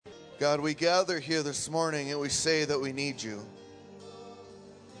God, we gather here this morning and we say that we need you.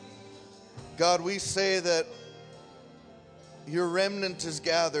 God, we say that your remnant is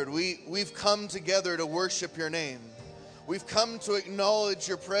gathered. We've come together to worship your name. We've come to acknowledge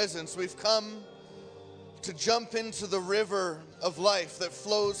your presence. We've come to jump into the river of life that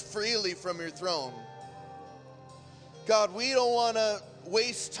flows freely from your throne. God, we don't want to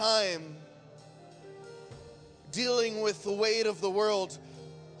waste time dealing with the weight of the world.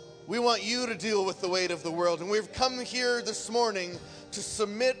 We want you to deal with the weight of the world. And we've come here this morning to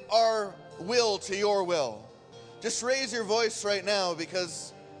submit our will to your will. Just raise your voice right now,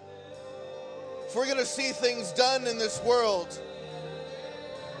 because if we're going to see things done in this world,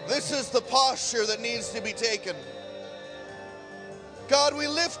 this is the posture that needs to be taken. God, we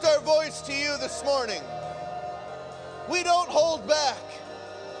lift our voice to you this morning. We don't hold back.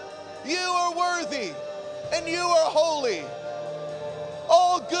 You are worthy and you are holy.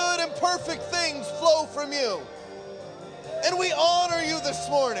 All good and perfect things flow from you. And we honor you this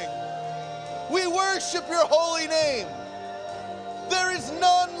morning. We worship your holy name. There is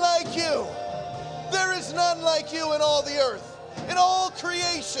none like you. There is none like you in all the earth, in all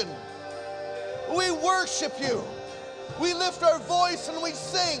creation. We worship you. We lift our voice and we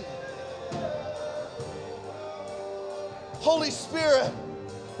sing. Holy Spirit,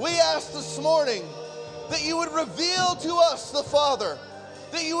 we ask this morning that you would reveal to us the Father,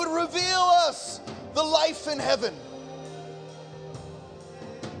 that you would reveal us the life in heaven.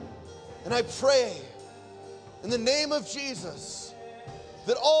 And I pray in the name of Jesus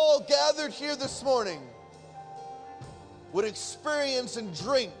that all gathered here this morning would experience and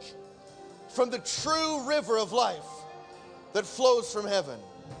drink from the true river of life that flows from heaven.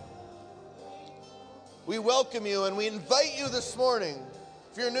 We welcome you and we invite you this morning.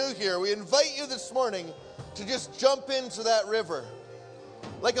 If you're new here, we invite you this morning to just jump into that river.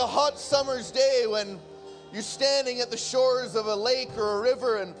 Like a hot summer's day when you're standing at the shores of a lake or a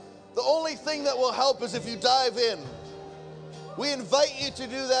river, and the only thing that will help is if you dive in. We invite you to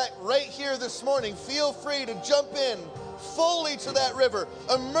do that right here this morning. Feel free to jump in fully to that river.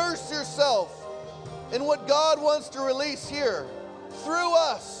 Immerse yourself in what God wants to release here through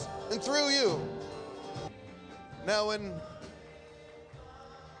us and through you. Now,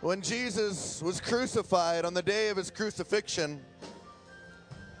 when Jesus was crucified on the day of his crucifixion,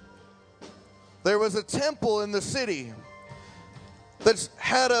 there was a temple in the city that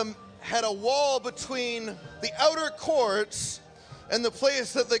had a wall between the outer courts and the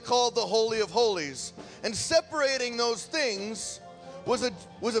place that they called the Holy of Holies. And separating those things was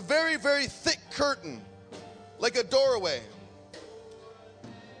a very, very thick curtain, like a doorway.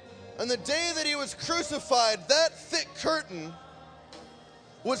 And the day that he was crucified, that thick curtain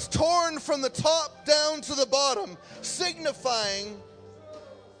was torn from the top down to the bottom, signifying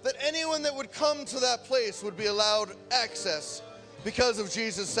that anyone that would come to that place would be allowed access because of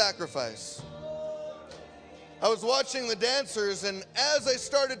Jesus' sacrifice. I was watching the dancers, and as I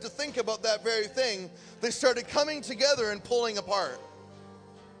started to think about that very thing, they started coming together and pulling apart.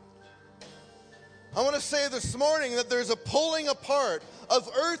 I want to say this morning that there's a pulling apart of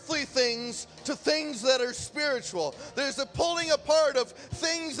earthly things to things that are spiritual. There's a pulling apart of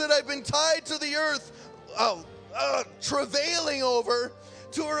things that have been tied to the earth, travailing over,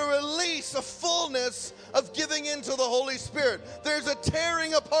 to a release, a fullness of giving into the Holy Spirit. There's a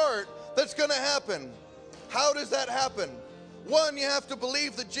tearing apart that's going to happen. How does that happen? One, you have to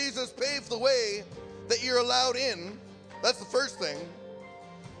believe that Jesus paved the way that you're allowed in. That's the first thing.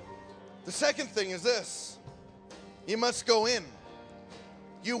 The second thing is this: you must go in.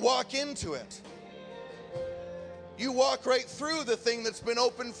 You walk into it. You walk right through the thing that's been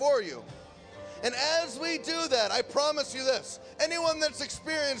opened for you. And as we do that, I promise you this, anyone that's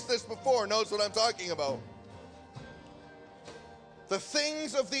experienced this before knows what I'm talking about. The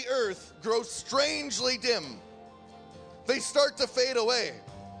things of the earth grow strangely dim. They start to fade away.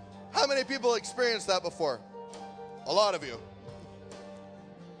 How many people experienced that before? A lot of you.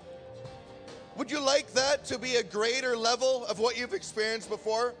 Would you like that to be a greater level of what you've experienced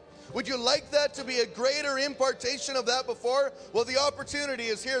before? Would you like that to be a greater impartation of that before? Well, the opportunity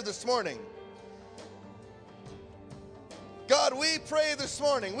is here this morning. God, we pray this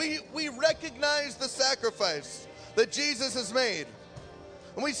morning. We recognize the sacrifice that Jesus has made.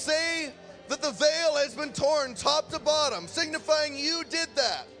 And we say that the veil has been torn top to bottom, signifying you did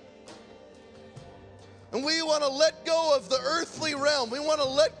that. And we want to let go of the earthly realm. We want to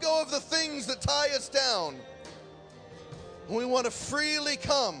let go of the things that tie us down. And we want to freely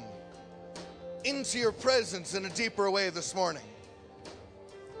come into your presence in a deeper way this morning.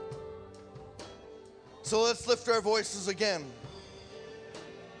 So let's lift our voices again.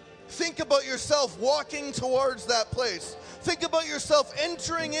 think about yourself walking towards that place. Think about yourself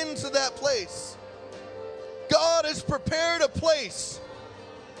entering into that place. God has prepared a place.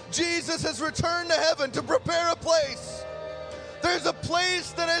 Jesus has returned to heaven to prepare a place. There's a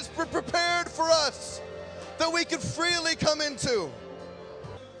place that has been prepared for us that we can freely come into.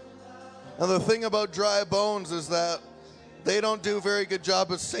 And the thing about dry bones is that they don't do a very good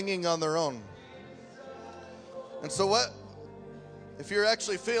job of singing on their own. And so what? If you're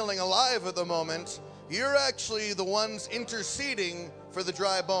actually feeling alive at the moment, you're actually the ones interceding for the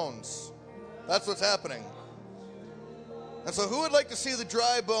dry bones. That's what's happening. And so who would like to see the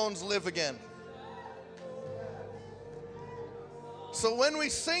dry bones live again? So when we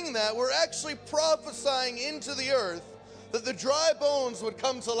sing that, we're actually prophesying into the earth that the dry bones would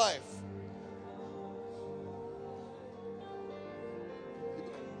come to life.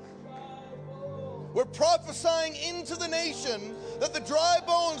 We're prophesying into the nation that the dry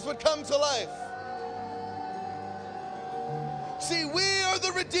bones would come to life. See, we are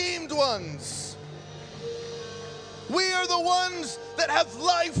the redeemed ones. We are the ones that have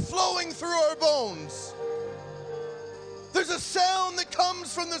life flowing through our bones. There's a sound that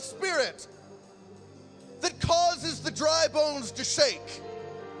comes from the Spirit that causes the dry bones to shake.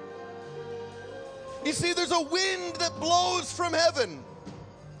 You see, there's a wind that blows from heaven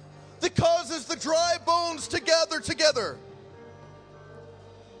that causes the dry bones to gather together.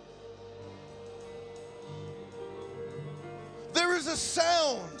 There is a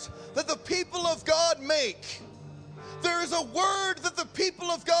sound that the people of God make. There is a word that the people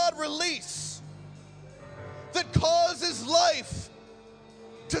of God release that causes life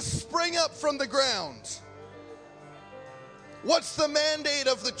to spring up from the ground. What's the mandate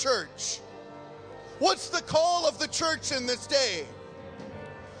of the church? What's the call of the church in this day?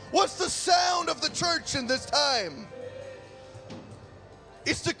 What's the sound of the church in this time?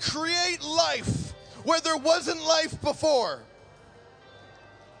 It's to create life where there wasn't life before.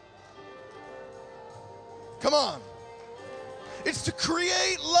 Come on. It's to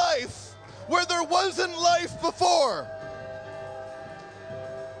create life where there wasn't life before.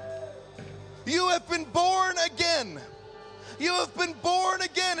 You have been born again. You have been born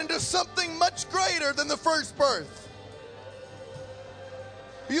again into something much greater than the first birth.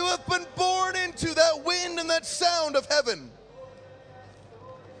 You have been born into that wind and that sound of heaven.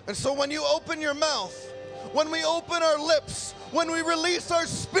 And so when you open your mouth, when we open our lips, when we release our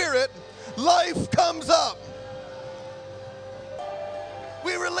spirit, life comes up.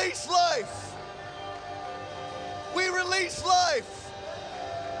 We release life. We release life.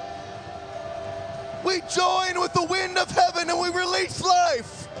 We join with the wind of heaven and we release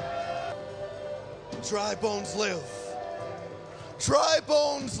life. Dry bones live. Dry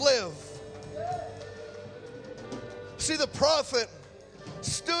bones live. See, the prophet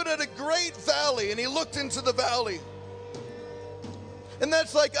stood at a great valley and he looked into the valley. And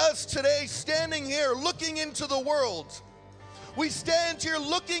that's like us today standing here looking into the world. We stand here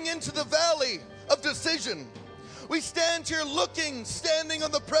looking into the valley of decision. We stand here standing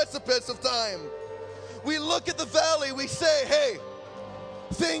on the precipice of time. We look at the valley, we say, hey,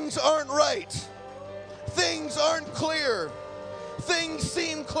 things aren't right. Things aren't clear. Things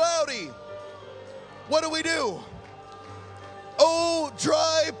seem cloudy. What do? Oh,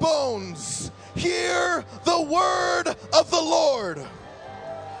 dry bones, hear the word of the Lord.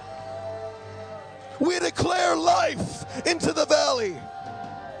 We declare life into the valley.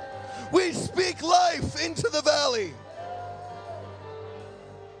 We speak life into the valley.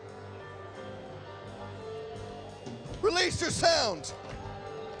 Release your sound.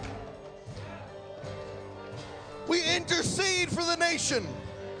 We intercede for the nation.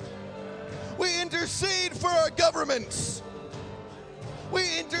 We intercede for our governments. We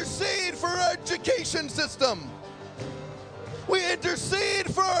intercede for our education system. We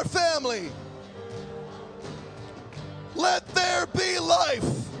intercede for our family. Let there be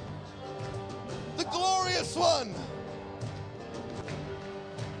life. The glorious one.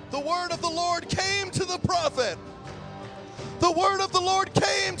 The word of the Lord came to the prophet. The word of the Lord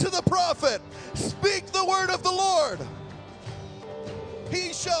came to the prophet. Speak the word of the Lord.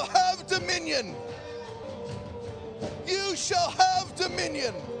 He shall have dominion. You shall have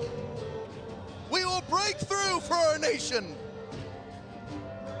dominion. We will break through for our nation.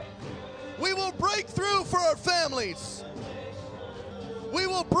 We will break through for our families. We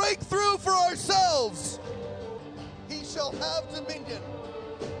will break through for ourselves. He shall have dominion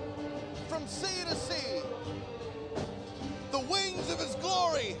from sea to sea. The wings of his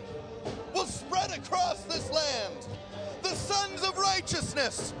glory will spread across this land. The sons of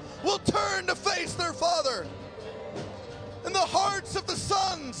righteousness will turn to face their Father. And the hearts of the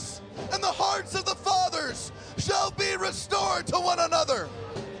sons and the hearts of the fathers shall be restored to one another.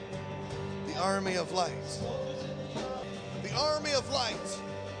 The army of light. The army of light.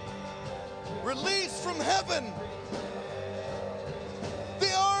 Released from heaven.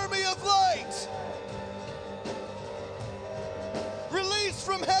 The army of light. Released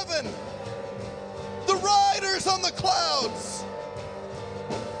from heaven. The riders on the clouds.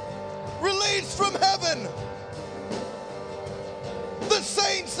 Released from heaven. The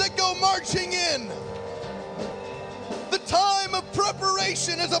saints that go marching in. The time of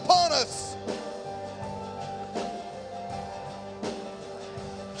preparation is upon us.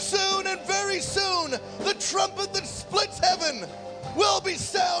 Soon and very soon, the trumpet that splits heaven will be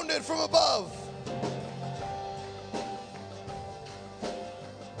sounded from above.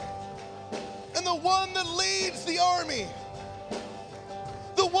 And the one that leads the army,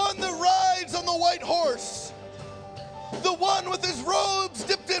 the one that rides on the white horse, the one with his robes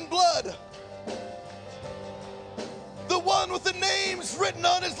dipped in blood, the one with the names written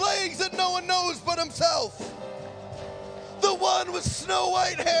on his legs that no one knows but himself, the one with snow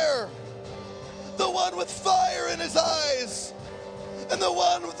white hair, the one with fire in his eyes, and the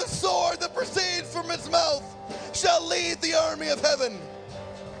one with the sword that proceeds from his mouth shall lead the army of heaven.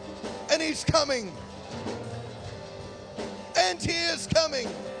 And he's coming. And he is coming.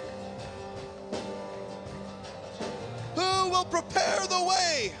 Who will prepare the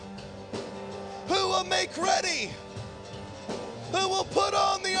way? Who will make ready? Who will put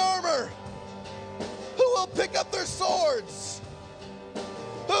on the armor? Who will pick up their swords?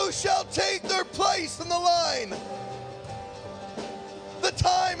 Who shall take their place in the line? The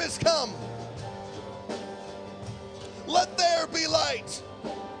time has come. Let there be light.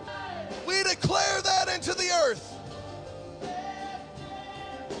 We declare that into the earth.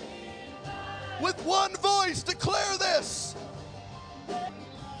 With one voice, declare this.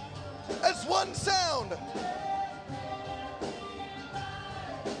 As one sound.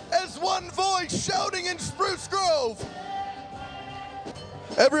 As one voice shouting in Spruce Grove.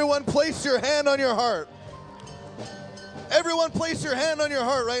 Everyone place your hand on your heart. Everyone place your hand on your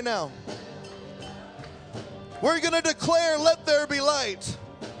heart right now. We're going to declare, let there be light.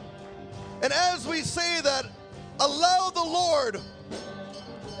 And as we say that, allow the Lord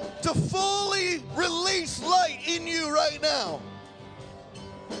to fully release light in you right now.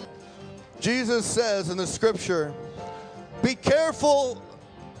 Jesus says in the scripture, be careful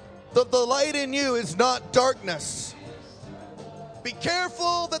that the light in you is not darkness. Be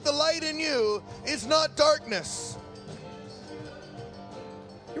careful that the light in you is not darkness.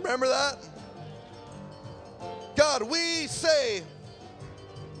 You remember that? God, we say,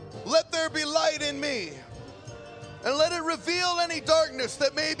 let there be light in me, and let it reveal any darkness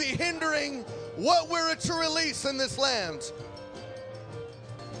that may be hindering what we're to release in this land.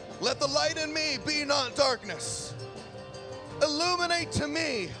 Let the light in me be not darkness. Illuminate to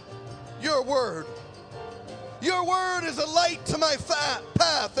me your word. Your word is a light to my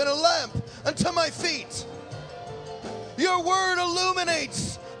path and a lamp unto my feet. Your word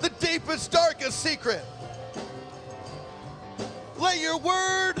illuminates the deepest, darkest secret. Let your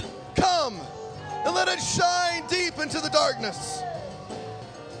word come and let it shine deep into the darkness.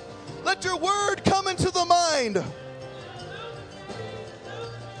 Let your word come into the mind.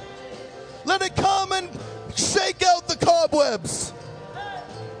 Let it come and shake out the cobwebs.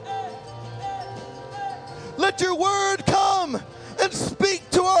 Let your word come and speak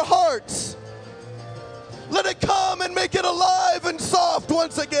to our hearts. Let it come and make it alive and soft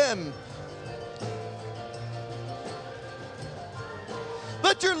once again.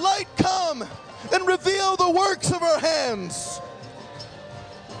 Let your light come and reveal the works of our hands.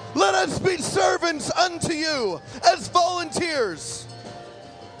 Let us be servants unto you as volunteers.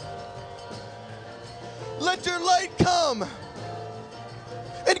 Let your light come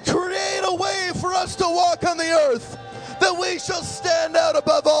and create a way for us to walk on the earth, that we shall stand out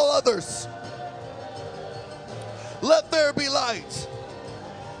above all others. Let there be light.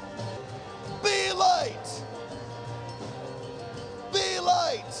 Be light. Be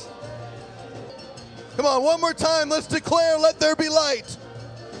light. Come on, one more time. Let's declare, let there be light.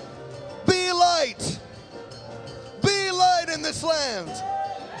 Be light. Be light in this land.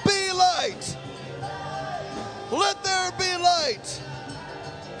 Be light. Let there be light.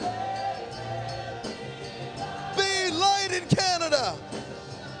 Be light in Canada.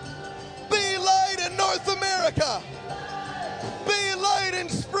 Be light in North America. Be light in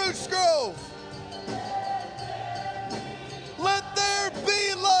Spruce Grove. Let there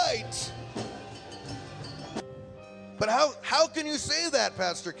be light. But how can you say that,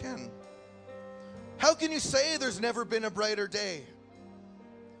 Pastor Ken? How can you say there's never been a brighter day?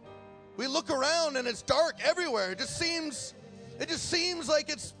 We look around and it's dark everywhere. It just seems like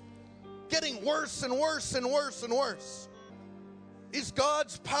it's getting worse and worse and worse and worse. Is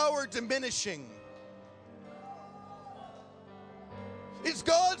God's power diminishing? Is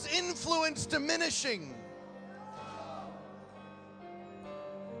God's influence diminishing?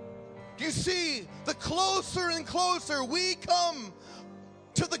 Do you see, the closer and closer we come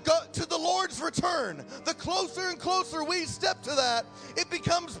to the Lord's return, the closer and closer we step to that, it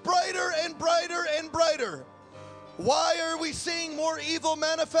becomes brighter and brighter and brighter. Why are we seeing more evil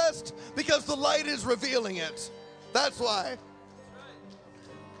manifest? Because the light is revealing it. That's why.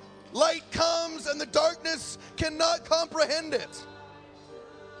 Light comes and the darkness cannot comprehend it.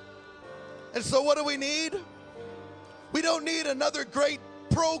 And so what do we need? We don't need another great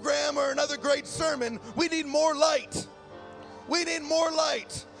program or another great sermon. We need more light. We need more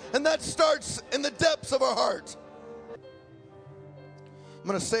light. And that starts in the depths of our heart. I'm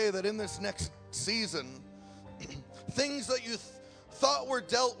going to say that in this next season, things that you thought were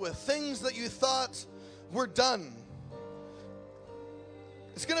dealt with, things that you thought were done,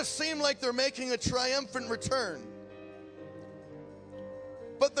 it's going to seem like they're making a triumphant return.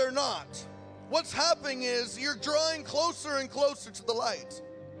 But they're not. What's happening is you're drawing closer and closer to the light.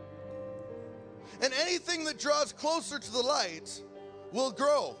 And anything that draws closer to the light will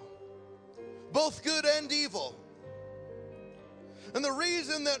grow, both good and evil. And the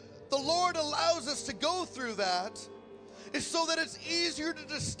reason that the Lord allows us to go through that is so that it's easier to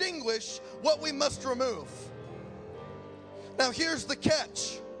distinguish what we must remove. Now here's the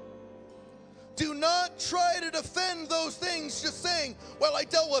catch. Do not try to defend those things just saying, well, I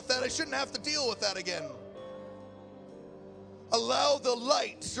dealt with that, I shouldn't have to deal with that again. Allow the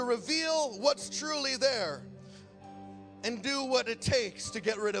light to reveal what's truly there and do what it takes to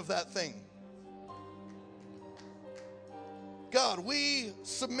get rid of that thing. God, we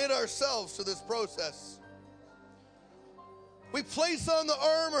submit ourselves to this process. We place on the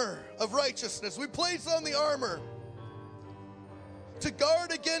armor of righteousness. We place on the armor to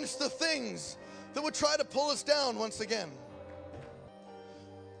guard against the things that would try to pull us down once again.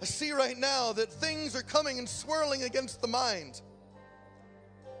 I see right now that things are coming and swirling against the mind.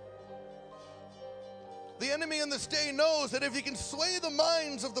 The enemy in this day knows that if he can sway the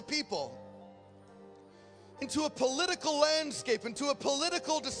minds of the people into a political landscape, into a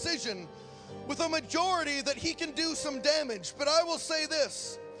political decision with a majority, that he can do some damage. But I will say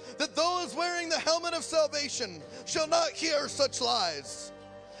this, that those wearing the helmet of salvation shall not hear such lies.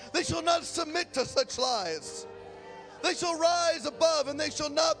 They shall not submit to such lies. They shall rise above and they shall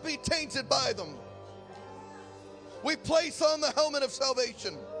not be tainted by them. We place on the helmet of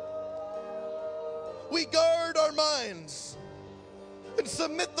salvation. We guard our minds and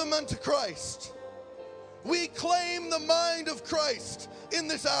submit them unto Christ. We claim the mind of Christ in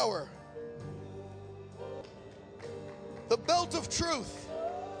this hour. The belt of truth.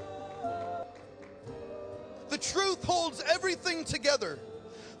 The truth holds everything together.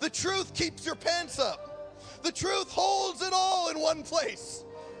 The truth keeps your pants up. The truth holds it all in one place.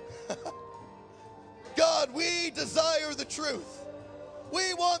 God, we desire the truth.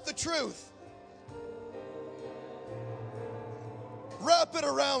 We want the truth. Wrap it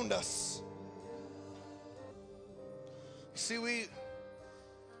around us. See,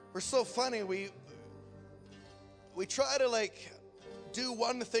 we're so funny. We try to do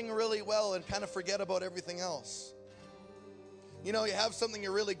one thing really well and kind of forget about everything else. You know, you have something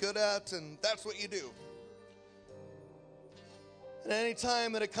you're really good at and that's what you do. And any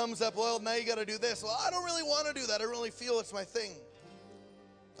time that it comes up, well, now you got to do this. Well, I don't really want to do that. I don't really feel it's my thing.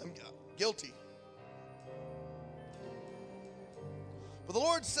 I'm guilty. But the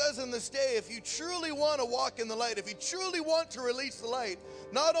Lord says in this day, if you truly want to walk in the light, if you truly want to release the light,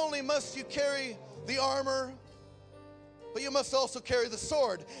 not only must you carry the armor, but you must also carry the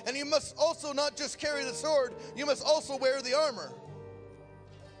sword. And you must also not just carry the sword, you must also wear the armor.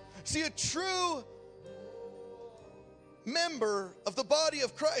 See, a true member of the body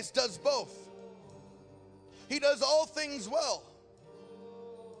of Christ does both. He does all things well.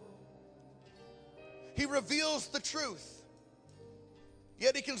 He reveals the truth,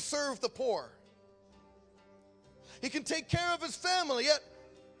 yet he can serve the poor. He can take care of his family, yet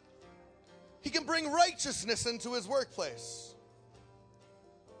he can bring righteousness into his workplace.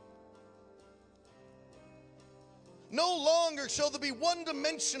 No longer shall there be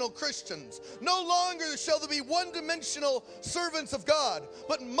one-dimensional Christians. No longer shall there be one-dimensional servants of God,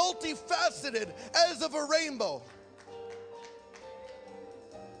 but multifaceted as of a rainbow.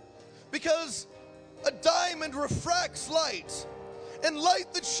 Because a diamond refracts light, And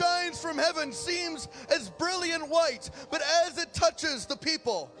light that shines from heaven seems as brilliant white, but as it touches the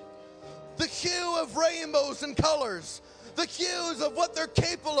people, the hue of rainbows and colors, the hues of what they're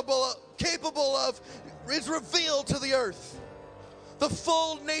capable of is revealed to the earth. The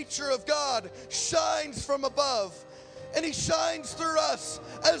full nature of God shines from above, and he shines through us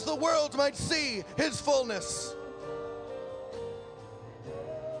as the world might see his fullness.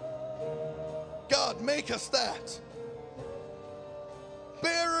 God, make us that.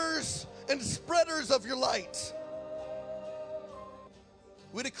 Bearers and spreaders of your light.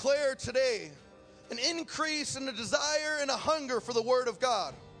 We declare today an increase in a desire and a hunger for the Word of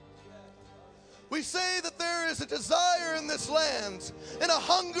God. We say that there is a desire in this land and a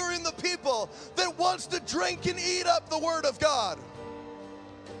hunger in the people that wants to drink and eat up the Word of God.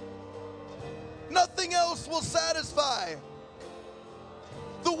 Nothing else will satisfy.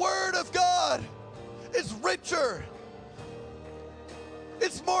 The Word of God is richer.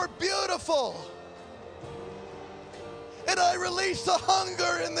 It's more beautiful. And I release a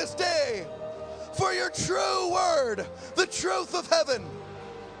hunger in this day for your true word, the truth of heaven.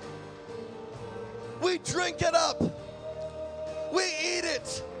 We drink it up. We eat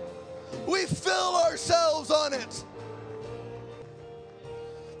it. We fill ourselves on it.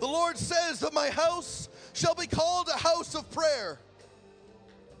 The Lord says that my house shall be called a house of prayer.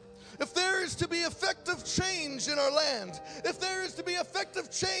 If there is to be effective change in our land, if there is to be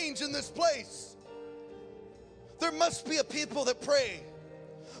effective change in this place, there must be a people that pray.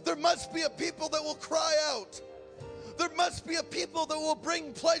 There must be a people that will cry out. There must be a people that will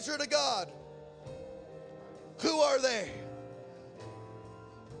bring pleasure to God. Who are they?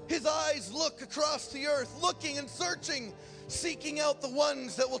 His eyes look across the earth, looking and searching, seeking out the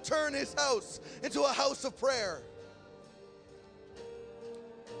ones that will turn his house into a house of prayer.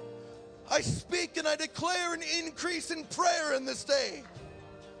 I speak and I declare an increase in prayer in this day.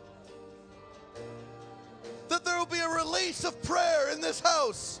 That there will be a release of prayer in this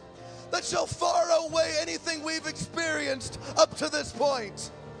house that shall far outweigh anything we've experienced up to this point.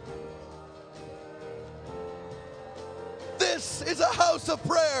 This is a house of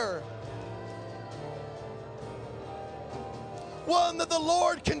prayer. One that the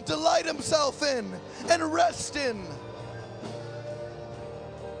Lord can delight himself in and rest in.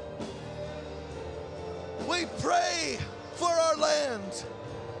 We pray for our land.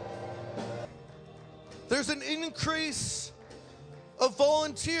 There's an increase of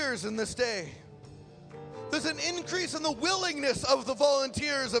volunteers in this day. There's an increase in the willingness of the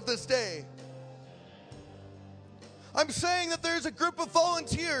volunteers of this day. I'm saying that there's a group of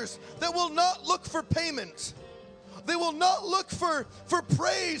volunteers that will not look for payment. They will not look for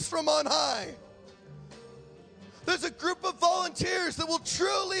praise from on high. There's a group of volunteers that will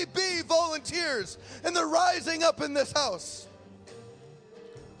truly be volunteers, and they're rising up in this house.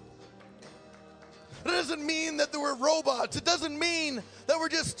 It doesn't mean that there were robots. It doesn't mean that we're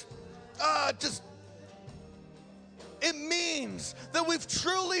it means that we've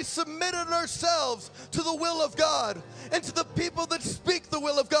truly submitted ourselves to the will of God and to the people that speak the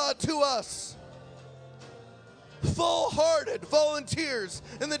will of God to us. Full-hearted volunteers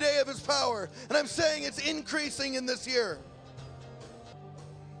in the day of his power. And I'm saying it's increasing in this year.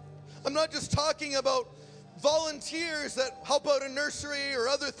 I'm not just talking about volunteers that help out a nursery or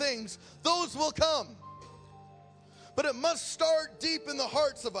other things. Those will come. But it must start deep in the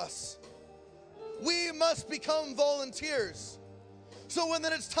hearts of us. We must become volunteers. So when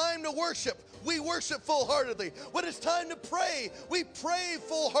it's time to worship, we worship full-heartedly. When it's time to pray, we pray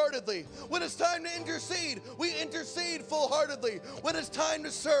full-heartedly. When it's time to intercede, we intercede full-heartedly. When it's time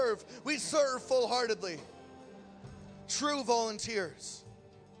to serve, we serve full-heartedly. True volunteers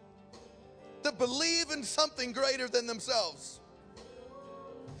that believe in something greater than themselves.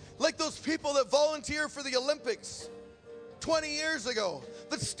 Like those people that volunteer for the Olympics 20 years ago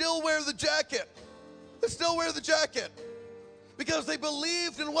that still wear the jacket. Because they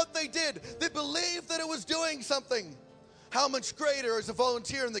believed in what they did. They believed that it was doing something. How much greater is a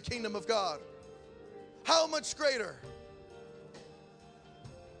volunteer in the kingdom of God? How much greater?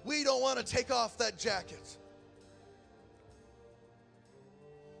 We don't want to take off that jacket.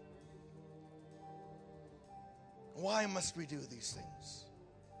 Why must we do these things?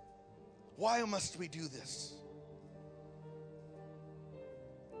 Why must we do this?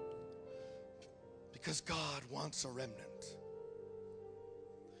 Because God wants a remnant.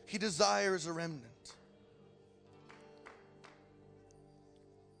 He desires a remnant.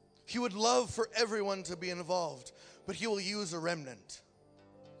 He would love for everyone to be involved, but he will use a remnant.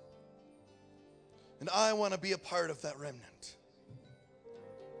 And I want to be a part of that remnant.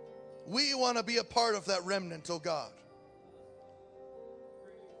 We want to be a part of that remnant, oh God.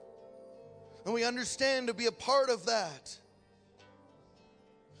 And we understand to be a part of that.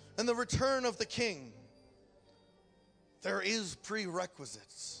 And the return of the King, there is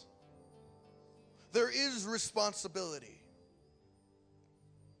prerequisites. There is responsibility.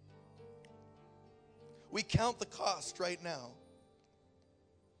 We count the cost right now.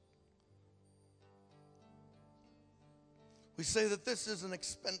 We say that this is an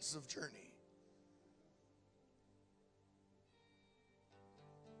expensive journey.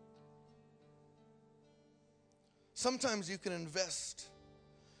 Sometimes you can invest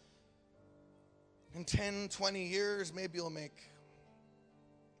in 10, 20 years, maybe you'll make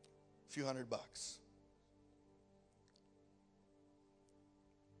a few $100.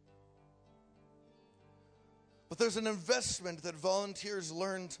 But there's an investment that volunteers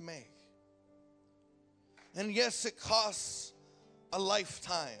learn to make. And yes, it costs a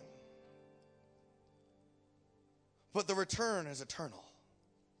lifetime. But the return is eternal.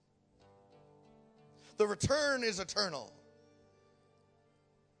 The return is eternal.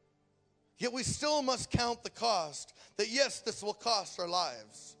 Yet we still must count the cost, that yes, this will cost our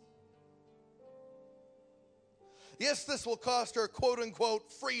lives. Yes, this will cost our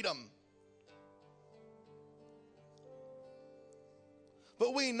quote-unquote freedom.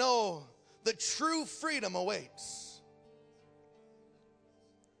 But we know that true freedom awaits.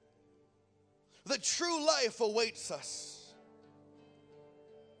 That true life awaits us.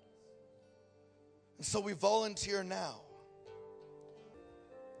 And so we volunteer now.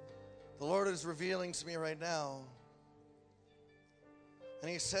 The Lord is revealing to me right now. And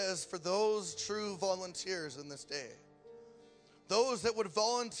He says, for those true volunteers in this day, those that would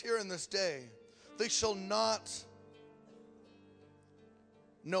volunteer in this day, they shall not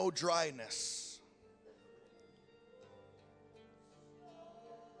know dryness.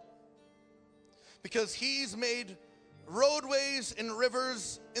 Because He's made roadways and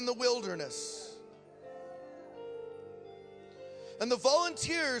rivers in the wilderness. And the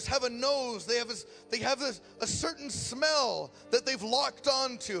volunteers have a nose, they have a certain smell that they've locked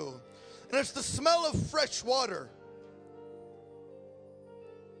onto. And it's the smell of fresh water.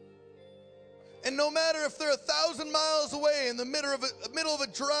 And no matter if they're 1,000 miles away in the middle of a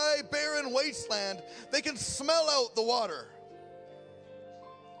dry, barren wasteland, they can smell out the water.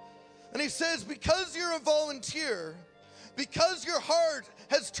 And He says, because you're a volunteer, because your heart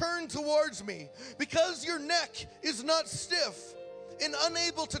has turned towards me, because your neck is not stiff and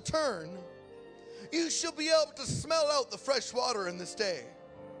unable to turn, you shall be able to smell out the fresh water in this day.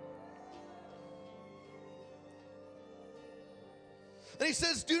 And He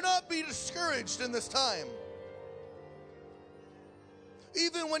says, do not be discouraged in this time.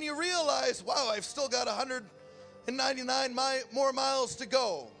 Even when you realize, wow, I've still got 199 more miles to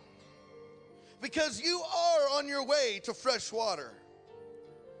go. Because you are on your way to fresh water.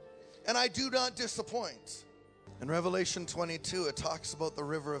 And I do not disappoint. In Revelation 22, it talks about the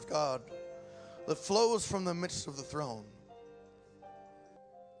river of God that flows from the midst of the throne.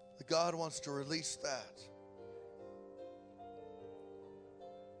 That God wants to release that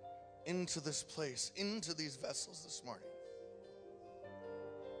into this place, into these vessels this morning.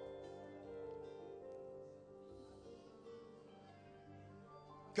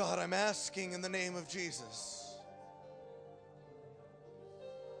 God, I'm asking in the name of Jesus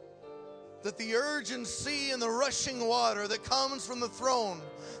that the urgency and the rushing water that comes from the throne,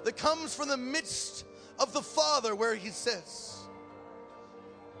 that comes from the midst of the Father where He sits,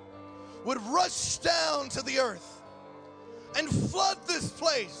 would rush down to the earth and flood this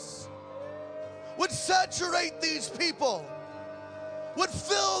place, would saturate these people, would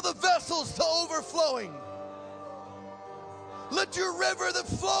fill the vessels to overflowing. Let your river that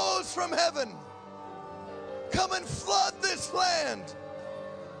flows from heaven come and flood this land,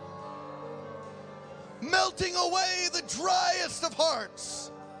 melting away the driest of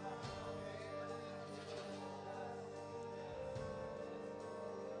hearts.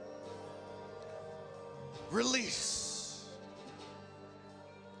 Release.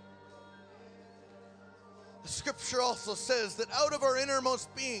 The scripture also says that out of our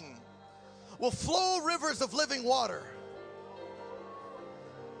innermost being will flow rivers of living water.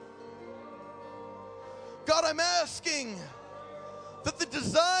 God, I'm asking that the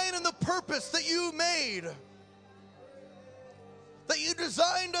design and the purpose that you made, that you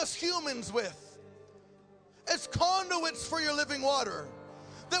designed us humans with, as conduits for your living water,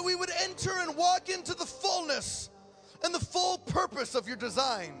 that we would enter and walk into the fullness and the full purpose of your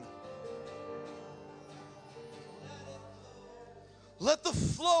design. Let the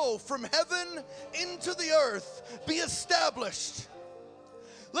flow from heaven into the earth be established.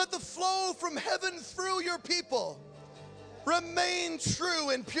 Let the flow from heaven through your people remain true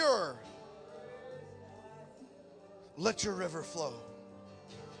and pure. Let your river flow.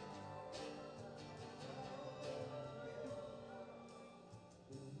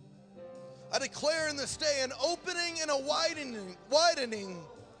 I declare in this day an opening and a widening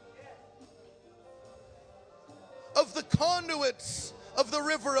of the conduits of the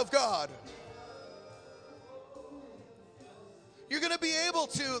river of God. You're going to be able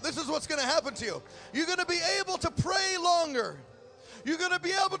to, this is what's going to happen to you. You're going to be able to pray longer. You're going to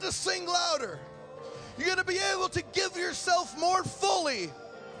be able to sing louder. You're going to be able to give yourself more fully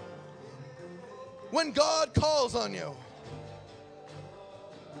when God calls on you.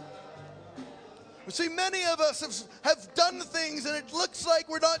 See, many of us have done things and it looks like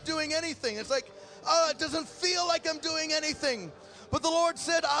we're not doing anything. It's like, it doesn't feel like I'm doing anything. But the Lord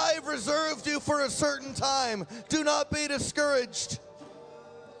said, I've reserved you for a certain time. Do not be discouraged.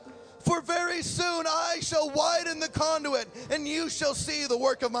 For very soon I shall widen the conduit, and you shall see the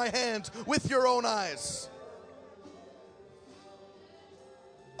work of my hands with your own eyes.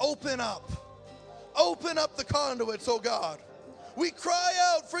 Open up. Open up the conduits, oh God. We cry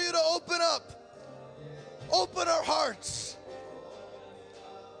out for you to open up. Open our hearts.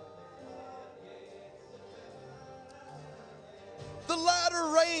 The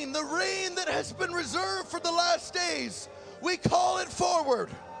latter rain, the rain that has been reserved for the last days, we call it forward.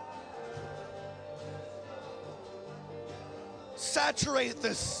 Saturate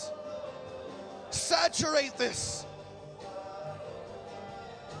this. Saturate this.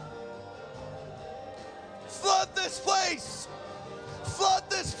 Flood this place. Flood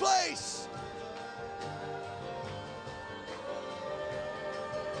this place.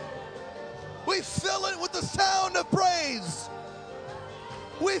 We fill it with the sound of praise.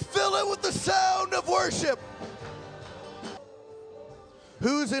 We fill it with the sound of worship.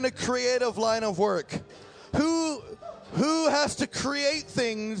 Who's in a creative line of work? Who has to create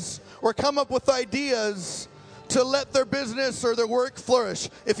things or come up with ideas to let their business or their work flourish?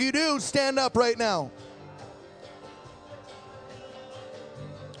 If you do, stand up right now.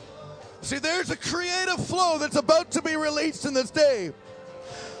 See, there's a creative flow that's about to be released in this day.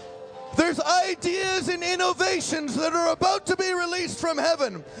 There's ideas and innovations that are about to be released from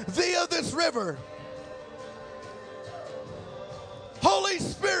heaven via this river. Holy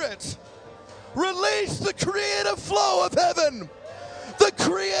Spirit, release the creative flow of heaven. The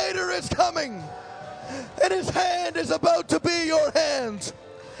Creator is coming, and His hand is about to be your hand,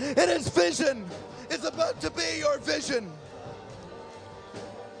 and His vision is about to be your vision.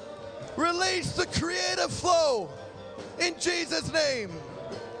 Release the creative flow in Jesus' name.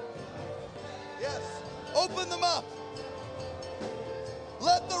 Yes, open them up.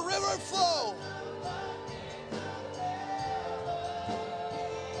 Let the river flow.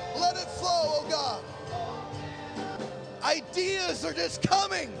 Let it flow, oh God. Ideas are just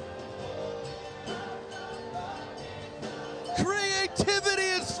coming. Creativity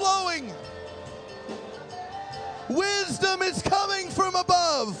is flowing. Wisdom is coming from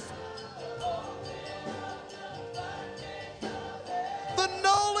above. The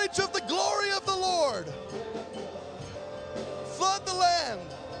knowledge of the glory of the Lord. Flood the land.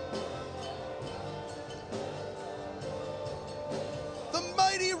 The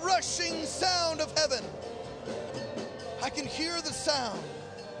mighty rushing sound of heaven. I can hear the sound.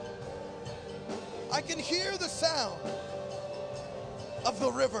 I can hear the sound of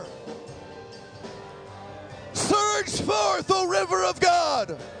the river. Surge forth, O river of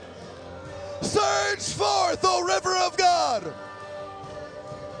God. Surge forth, O river of God.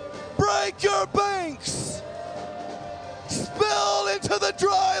 Break your banks. Spill into the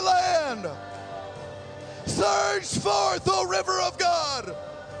dry land. Surge forth, O river of God.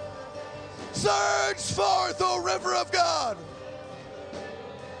 Surge forth, O river of God.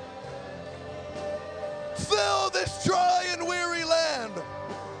 Fill this dry and weary land.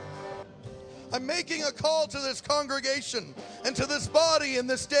 I'm making a call to this congregation and to this body in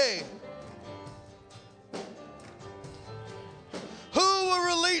this day. Who will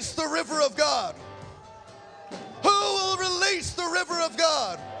release the river of God? Who will release the river of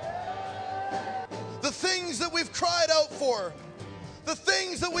God? The things that we've cried out for, the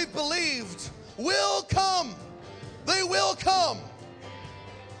things that we've believed will come. They will come.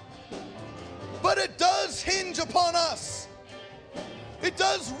 But it does hinge upon us. It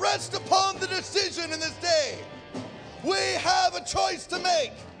does rest upon the decision in this day. We have a choice to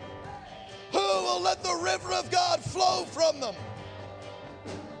make. Who will let the river of God flow from them?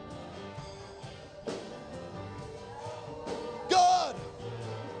 God,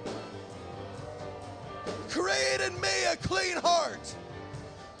 create in me a clean heart.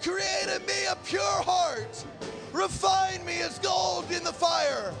 Create in me a pure heart. Refine me as gold in the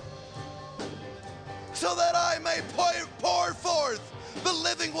fire. so that I may pour forth the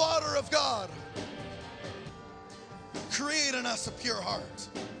living water of God. Create in us a pure heart.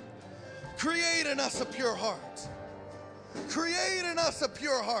 Create in us a pure heart. Create in us a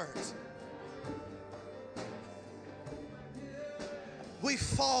pure heart. We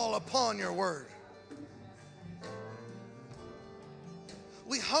fall upon your word.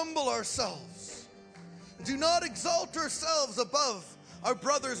 We humble ourselves. Do not exalt ourselves above our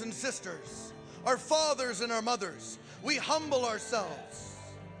brothers and sisters, our fathers and our mothers. We humble ourselves.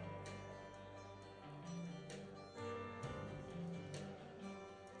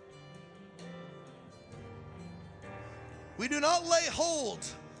 We do not lay hold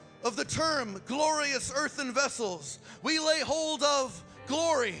of the term glorious earthen vessels. We lay hold of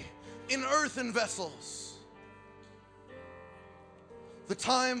glory in earthen vessels. The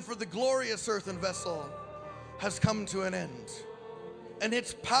time for the glorious earthen vessel has come to an end, and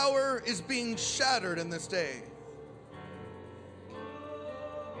its power is being shattered in this day.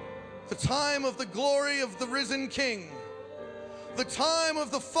 The time of the glory of the risen King, the time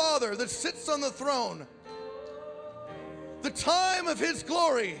of the Father that sits on the throne, the time of his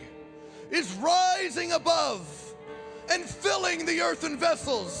glory is rising above and filling the earthen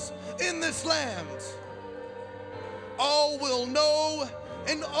vessels in this land. All will know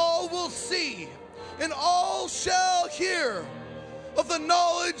and all will see and all shall hear of the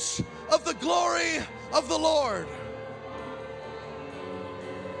knowledge of the glory of the Lord.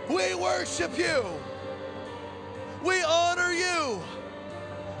 We worship you. We honor you.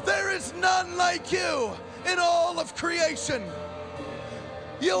 There is none like you in all of creation.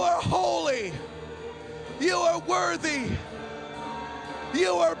 You are holy. You are worthy.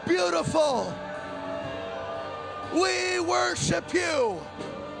 You are beautiful. We worship you.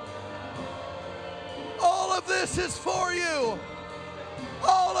 All of this is for you.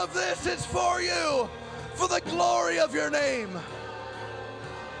 All of this is for you, for the glory of your name.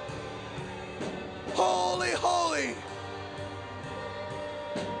 Holy, holy.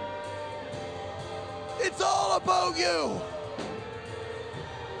 It's all about you.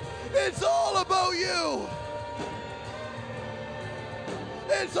 It's all about you.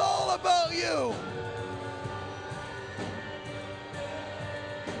 It's all about you.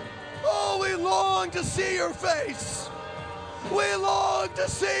 Oh, we long to see your face. We long to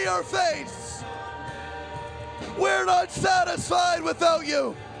see your face. We're not satisfied without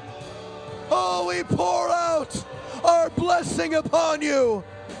you. Oh, we pour out our blessing upon you.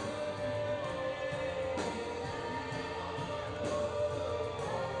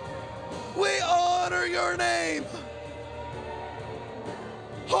 We honor your name.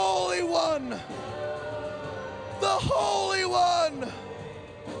 Holy One. The Holy One.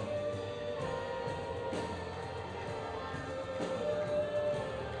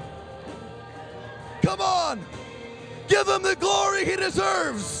 Come on. Give him the glory he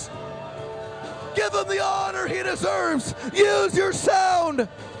deserves. Give him the honor he deserves. Use your sound.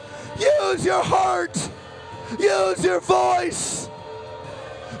 Use your heart. Use your voice.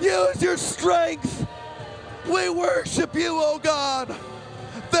 Use your strength. We worship you, O God.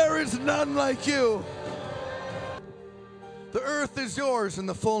 There is none like you. The earth is yours and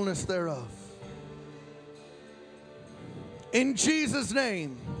the fullness thereof. In Jesus'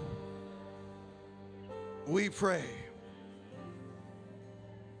 name, we pray.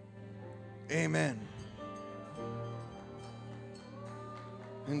 Amen.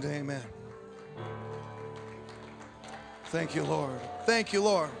 And amen. Thank you, Lord. Thank you,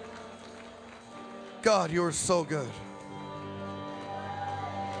 Lord. God, you are so good.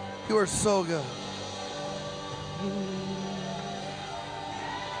 You are so good.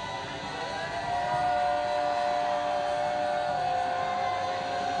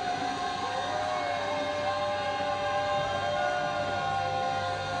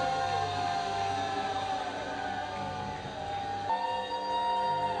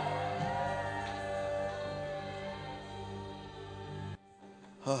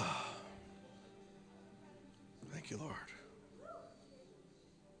 Thank you, Lord.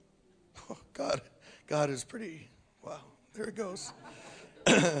 Oh, God is pretty, wow, there it goes.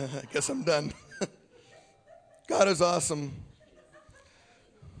 I guess I'm done. God is awesome.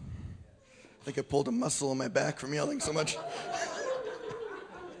 I think I pulled a muscle in my back from yelling so much.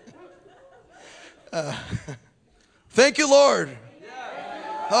 Thank you, Lord.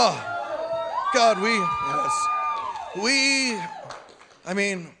 Oh, God,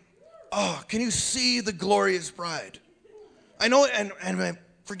 can you see the glorious bride? I know, and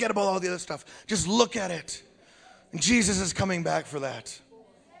forget about all the other stuff. Just look at it. And Jesus is coming back for that.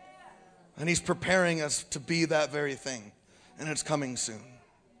 And he's preparing us to be that very thing. And it's coming soon.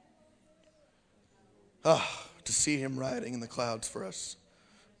 To see him riding in the clouds for us,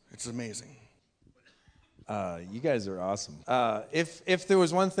 it's amazing. You guys are awesome. If there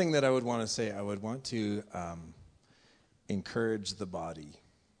was one thing that I would want to say, I would want to encourage the body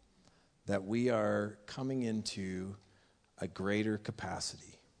that we are coming into a greater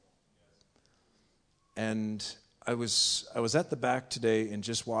capacity. And I was at the back today and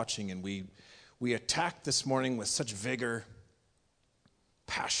just watching, and we attacked this morning with such vigor,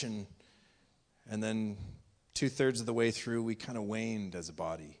 passion, and then 2/3 of the way through, we kind of waned as a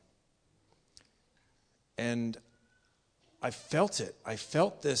body. And I felt it. I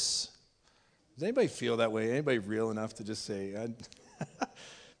felt this. Does anybody feel that way? Anybody real enough to just say?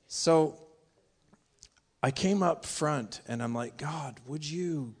 So I came up front, and I'm like, God, would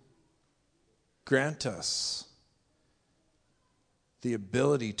you grant us the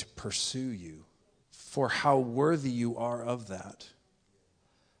ability to pursue you for how worthy you are of that,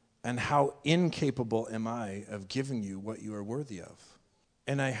 and how incapable am I of giving you what you are worthy of.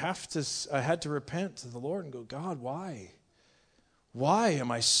 And I had to repent to the Lord and go, God, why? Why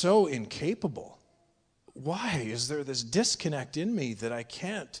am I so incapable? Why is there this disconnect in me that I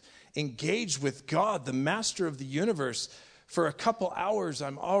can't engage with God, the master of the universe? For a couple hours,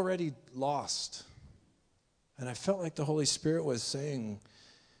 I'm already lost. And I felt like the Holy Spirit was saying,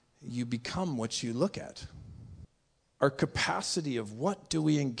 you become what you look at. Our capacity of what do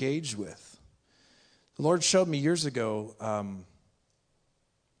we engage with? The Lord showed me years ago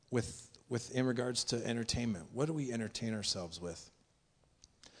with in regards to entertainment. What do we entertain ourselves with?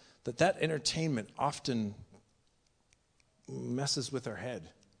 That entertainment often messes with our head.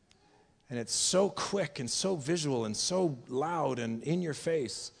 And it's so quick and so visual and so loud and in your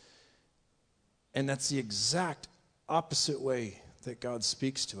face. And that's the exact opposite way that God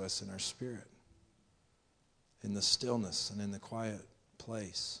speaks to us in our spirit. In the stillness and in the quiet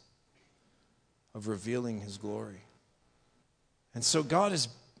place of revealing his glory. And so God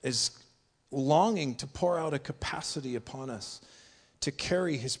is longing to pour out a capacity upon us to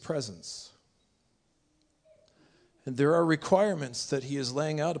carry his presence. And there are requirements that he is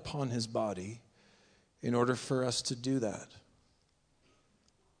laying out upon his body in order for us to do that.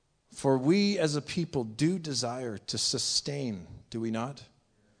 For we as a people do desire to sustain, do we not?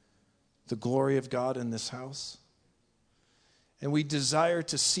 The glory of God in this house. And we desire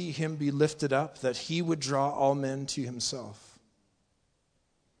to see him be lifted up, that he would draw all men to himself.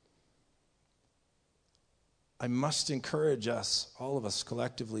 I must encourage us, all of us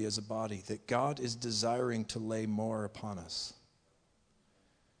collectively as a body, that God is desiring to lay more upon us.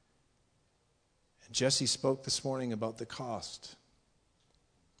 And Jesse spoke this morning about the cost.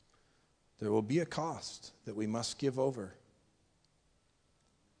 There will be a cost that we must give over.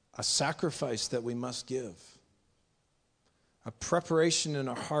 A sacrifice that we must give. A preparation in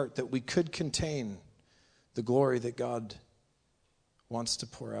our heart that we could contain the glory that God wants to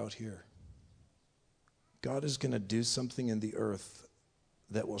pour out here. God is going to do something in the earth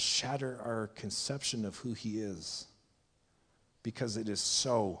that will shatter our conception of who he is, because it is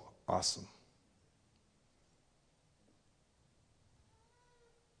so awesome.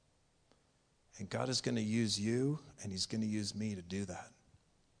 And God is going to use you, and he's going to use me to do that.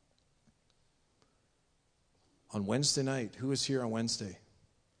 On Wednesday night, who was here on Wednesday?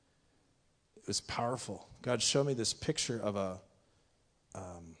 It was powerful. God showed me this picture of a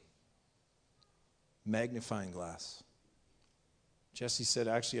magnifying glass. Jesse said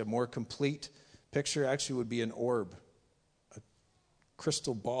actually a more complete picture actually would be an orb, a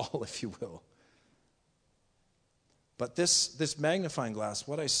crystal ball, if you will. But this magnifying glass,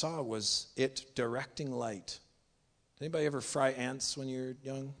 what I saw was it directing light. Anybody ever fry ants when you're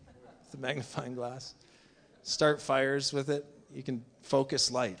young? The magnifying glass? Start fires with it. You can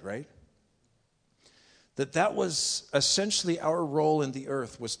focus light, right? That was essentially our role in the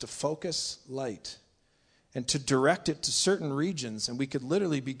earth, was to focus light and to direct it to certain regions, and we could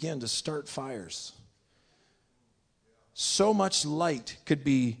literally begin to start fires. So much light could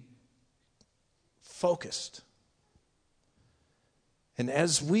be focused. And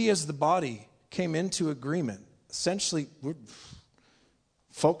as we as the body came into agreement, essentially we're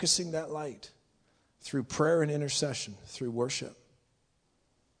focusing that light through prayer and intercession, through worship.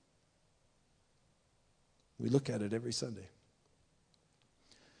 We look at it every Sunday.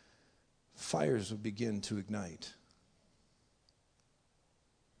 Fires would begin to ignite.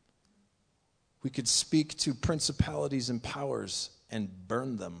 We could speak to principalities and powers and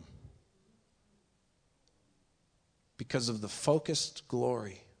burn them because of the focused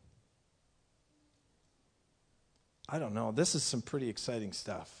glory. I don't know. This is some pretty exciting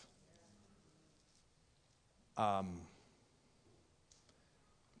stuff.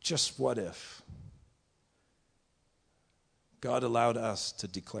 Just what if? God allowed us to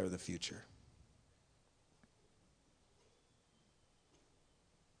declare the future.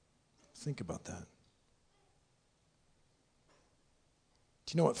 Think about that.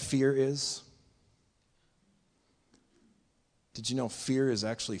 Do you know what fear is? Did you know fear is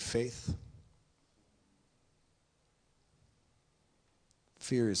actually faith?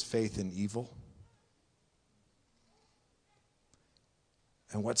 Fear is faith in evil.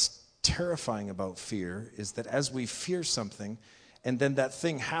 And what's terrifying about fear is that as we fear something and then that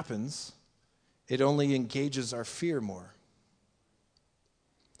thing happens, it only engages our fear more.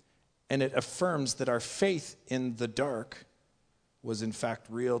 And it affirms that our faith in the dark was in fact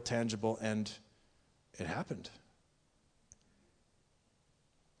real, tangible, and it happened.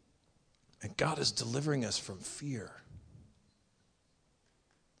 And God is delivering us from fear.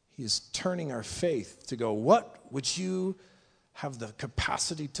 He is turning our faith to go, what would you have the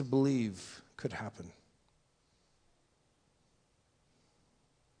capacity to believe could happen?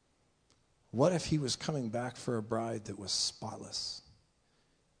 What if he was coming back for a bride that was spotless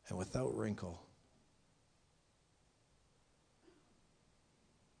and without wrinkle?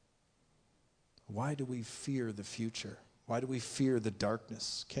 Why do we fear the future? Why do we fear the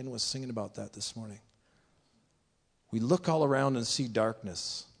darkness? Ken was singing about that this morning. We look all around and see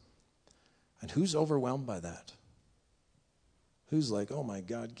darkness. And who's overwhelmed by that? Who's like, oh my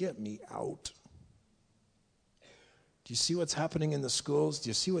God, get me out. Do you see what's happening in the schools? Do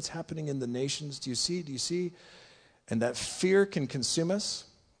you see what's happening in the nations? Do you see? And that fear can consume us.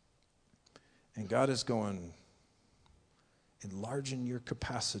 And God is going, enlarging your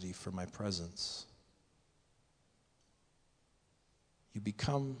capacity for my presence. You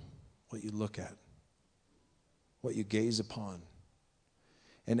become what you look at, what you gaze upon.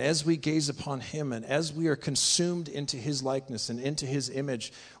 And as we gaze upon him and as we are consumed into his likeness and into his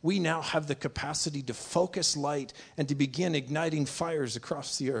image, we now have the capacity to focus light and to begin igniting fires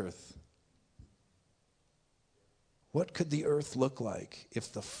across the earth. What could the earth look like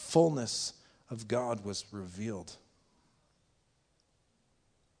if the fullness of God was revealed?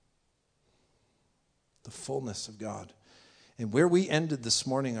 The fullness of God. And where we ended this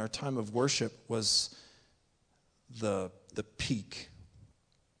morning, our time of worship, was the peak.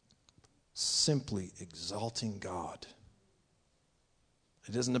 Simply exalting God.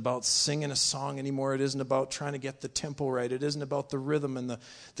 It isn't about singing a song anymore. It isn't about trying to get the tempo right. It isn't about the rhythm and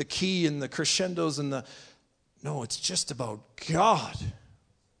the key and the crescendos and no, it's just about God.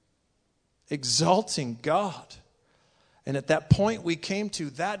 Exalting God. And at that point we came to,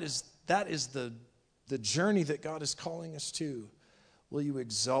 that is the journey that God is calling us to. Will you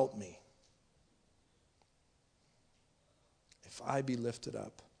exalt me? If I be lifted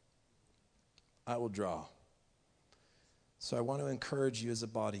up, I will draw. So I want to encourage you as a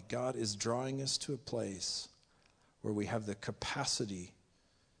body. God is drawing us to a place where we have the capacity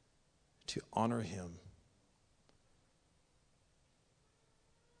to honor him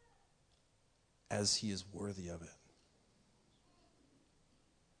as he is worthy of it.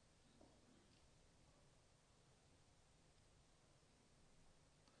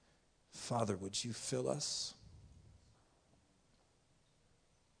 Father, would you fill us?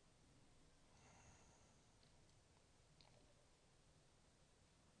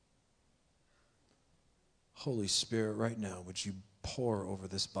 Holy Spirit, right now, would you pour over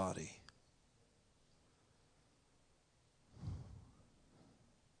this body?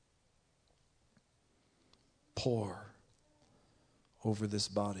 Pour over this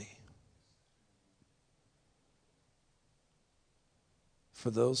body.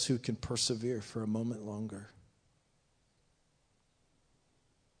 For those who can persevere for a moment longer.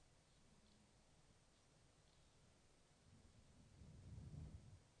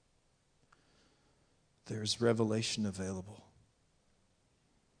 There's revelation available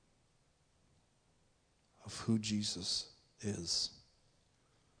of who Jesus is,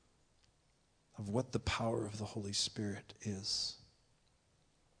 of what the power of the Holy Spirit is,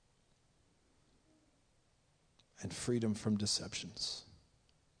 and freedom from deceptions.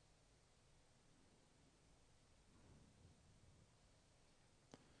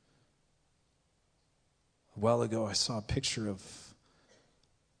 A while ago, I saw a picture of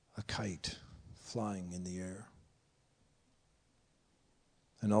a kite flying in the air.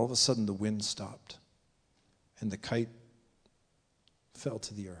 And all of a sudden the wind stopped and the kite fell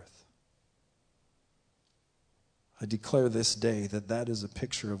to the earth. I declare this day that that is a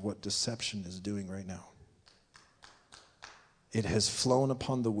picture of what deception is doing right now. It has flown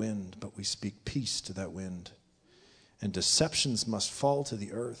upon the wind, but we speak peace to that wind. And deceptions must fall to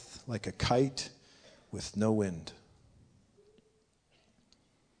the earth like a kite with no wind.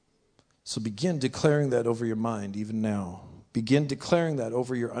 So begin declaring that over your mind even now. Begin declaring that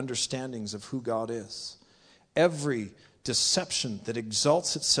over your understandings of who God is. Every deception that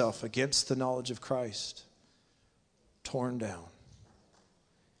exalts itself against the knowledge of Christ, torn down.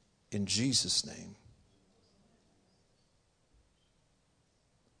 In Jesus' name.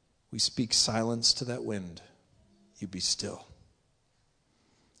 We speak silence to that wind. You be still.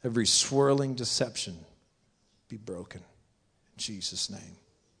 Every swirling deception be broken. In Jesus' name.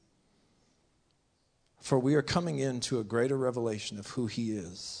 For we are coming into a greater revelation of who He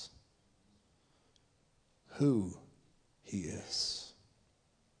is. Who He is.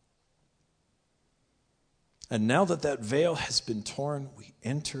 And now that that veil has been torn, we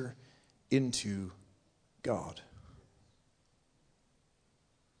enter into God.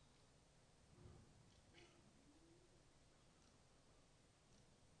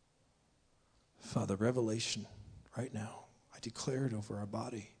 Father, revelation right now. I declare it over our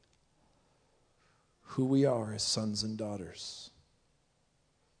body. Who we are as sons and daughters.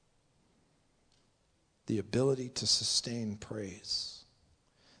 The ability to sustain praise.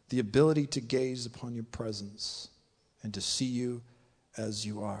 The ability to gaze upon your presence and to see you as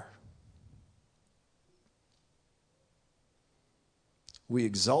you are. We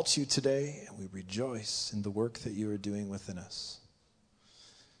exalt you today and we rejoice in the work that you are doing within us.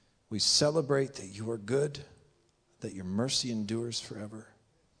 We celebrate that you are good, that your mercy endures forever.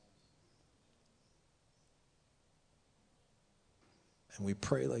 And we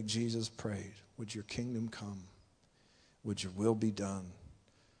pray like Jesus prayed, would your kingdom come? Would your will be done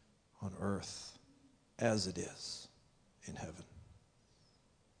on earth as it is in heaven?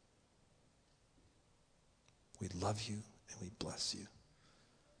 We love you and we bless you.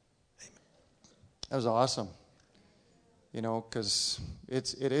 Amen. That was awesome. You know, because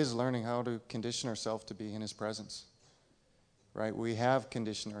it is learning how to condition ourselves to be in His presence, right? We have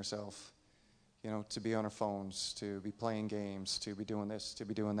conditioned ourselves, you know, to be on our phones, to be playing games, to be doing this, to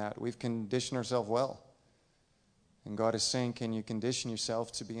be doing that. We've conditioned ourselves well. And God is saying, can you condition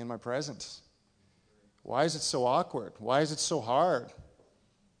yourself to be in my presence? Why is it so awkward? Why is it so hard?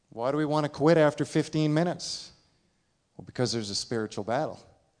 Why do we want to quit after 15 minutes? Well, because there's a spiritual battle.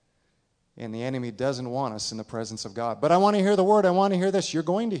 And the enemy doesn't want us in the presence of God. But I want to hear the word. I want to hear this. You're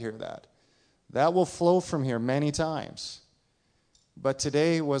going to hear that. That will flow from here many times. But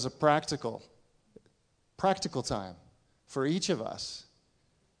today was a practical time for each of us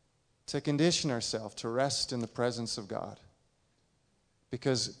to condition ourselves to rest in the presence of God.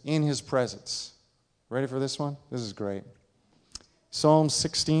 Because in His presence, ready for this one? This is great. Psalm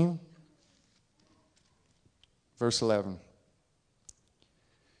 16, verse 11.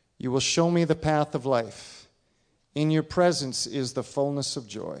 You will show me the path of life. In your presence is the fullness of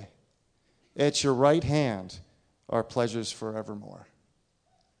joy. At your right hand are pleasures forevermore.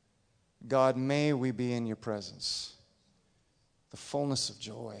 God, may we be in your presence. The fullness of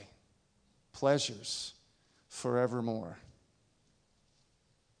joy. Pleasures forevermore.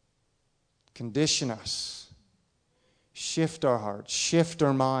 Condition us. Shift our hearts. Shift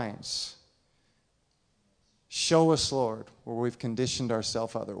our minds. Show us, Lord, where we've conditioned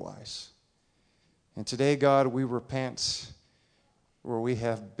ourselves otherwise. And today, God, we repent where we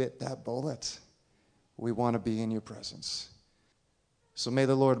have bit that bullet. We want to be in your presence. So may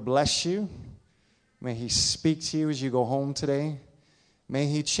the Lord bless you. May He speak to you as you go home today. May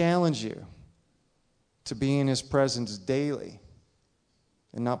He challenge you to be in His presence daily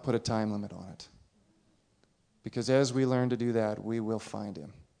and not put a time limit on it. Because as we learn to do that, we will find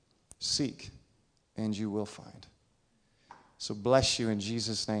Him. Seek, and you will find. So bless you in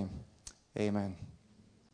Jesus' name. Amen.